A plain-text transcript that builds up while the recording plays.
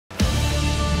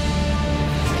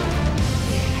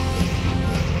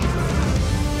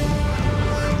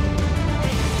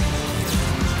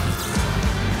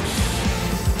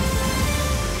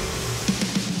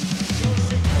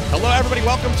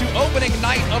to opening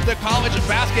night of the college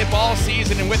basketball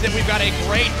season, and with it we've got a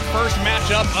great first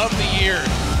matchup of the year.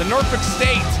 The Norfolk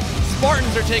State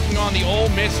Spartans are taking on the Ole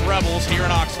Miss Rebels here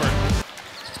in Oxford.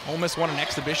 Ole Miss won an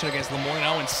exhibition against Lemoyne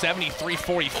in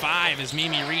 73-45 as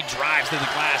Mimi Reed drives to the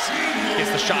glass, gets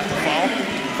the shot to fall.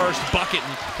 First bucket,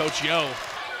 and Coach Yo.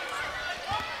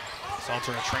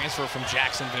 Salter, a transfer from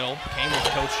Jacksonville, came with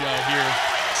Coach Yo here.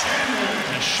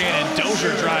 And Shannon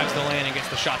Dozier drives the lane and gets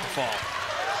the shot to fall.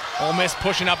 Ole Miss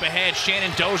pushing up ahead.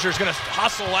 Shannon Dozier's going to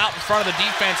hustle out in front of the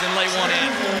defense and lay one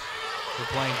in. We're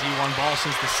playing D1 ball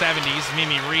since the 70s.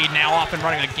 Mimi Reed now off and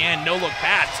running again. No look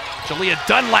pass. Jalea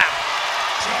Dunlap.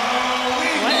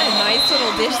 What a nice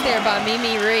little dish there by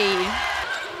Mimi Reed.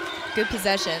 Good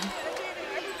possession.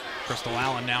 Crystal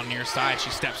Allen now near side.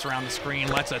 She steps around the screen,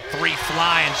 lets a three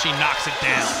fly, and she knocks it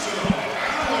down.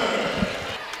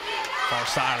 Far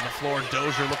side of the floor,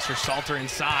 Dozier looks for Salter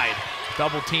inside.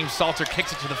 Double team, Salter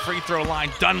kicks it to the free throw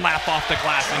line. Dunlap off the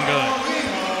glass and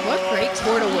good. What great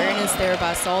court awareness there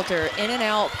by Salter. In and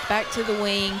out, back to the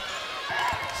wing.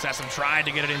 Sessom tried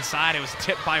to get it inside. It was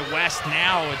tipped by West.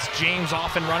 Now it's James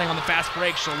off and running on the fast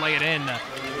break. She'll lay it in.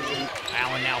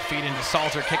 Allen now feed into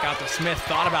Salter. Kick out to Smith.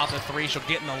 Thought about the three. She'll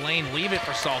get in the lane. Leave it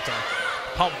for Salter.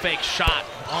 Pump fake shot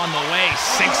on the way.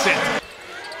 Sinks it.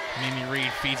 Mimi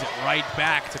Reed feeds it right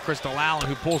back to Crystal Allen,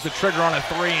 who pulls the trigger on a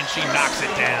three, and she knocks it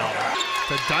down.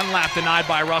 The Dunlap denied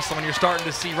by Russell, and you're starting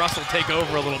to see Russell take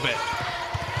over a little bit.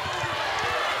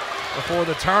 Before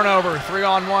the turnover,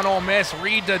 3-on-1 Ole Miss.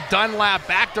 Reed to Dunlap,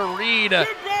 back to Reed.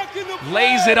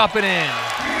 Lays it up and in.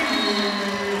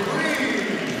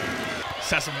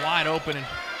 Sessom wide open, and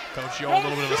Coach Yo a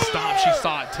little bit of a stomp. She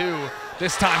saw it too.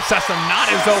 This time Sessom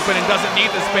not as open and doesn't need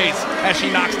the space as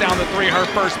she knocks down the three, her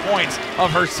first points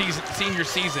of her senior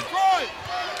season.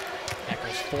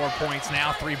 Eccles 4 points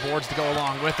now, 3 boards to go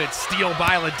along with it. Steal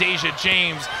by LaDasia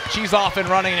James. She's off and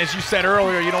running, and as you said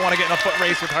earlier, you don't want to get in a foot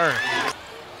race with her.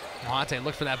 Monte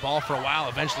looked for that ball for a while,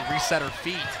 eventually reset her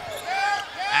feet.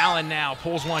 Allen now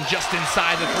pulls one just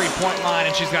inside the three-point line,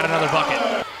 and she's got another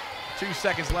bucket. 2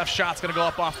 seconds left, shot's gonna go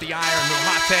up off the iron.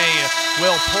 Monte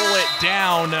will pull it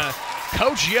down.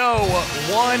 Coach Yo,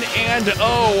 1-0.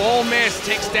 Ole Miss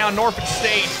takes down Norfolk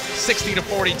State,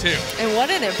 60-42. And what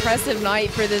an impressive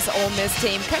night for this Ole Miss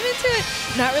team. Coming into it,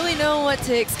 not really knowing what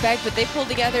to expect, but they pulled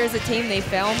together as a team. They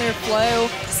found their flow,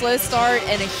 slow start,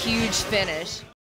 and a huge finish.